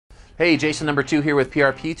Hey, Jason number 2 here with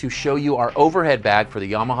PRP to show you our overhead bag for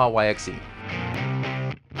the Yamaha YXZ.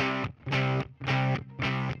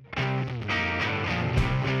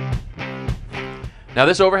 Now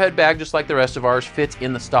this overhead bag, just like the rest of ours, fits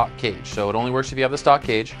in the stock cage. So it only works if you have the stock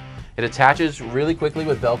cage. It attaches really quickly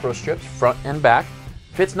with Velcro strips, front and back.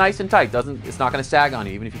 Fits nice and tight. It's not going to sag on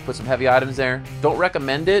you, even if you put some heavy items there. Don't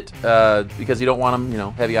recommend it because you don't want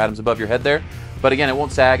them, heavy items above your head there. But again, it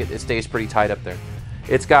won't sag. It stays pretty tight up there.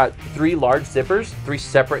 It's got 3 large zippers, 3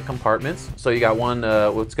 separate compartments. So you got one,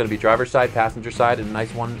 what's going to be driver's side, passenger side, and a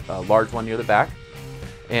nice one, large one near the back.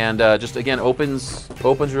 And just again, opens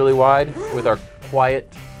really wide with our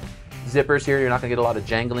quiet zippers here. You're not going to get a lot of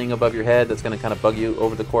jangling above your head. That's going to kind of bug you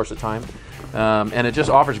over the course of time. And it just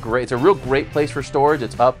offers it's a real great place for storage.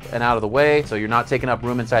 It's up and out of the way, so you're not taking up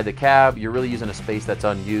room inside the cab. You're really using a space that's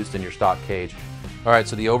unused in your stock cage. All right,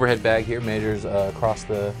 so the overhead bag here measures across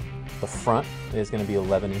the front is going to be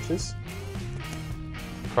 11 inches.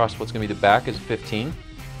 Across what's going to be the back is 15.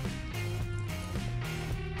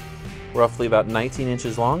 Roughly about 19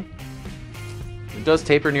 inches long. It does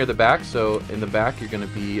taper near the back, so in the back you're going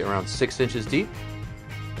to be around 6 inches deep.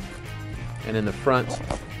 And in the front,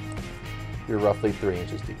 you're roughly 3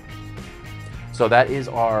 inches deep. So that is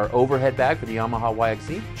our overhead bag for the Yamaha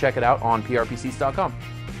YXZ. Check it out on prpcs.com.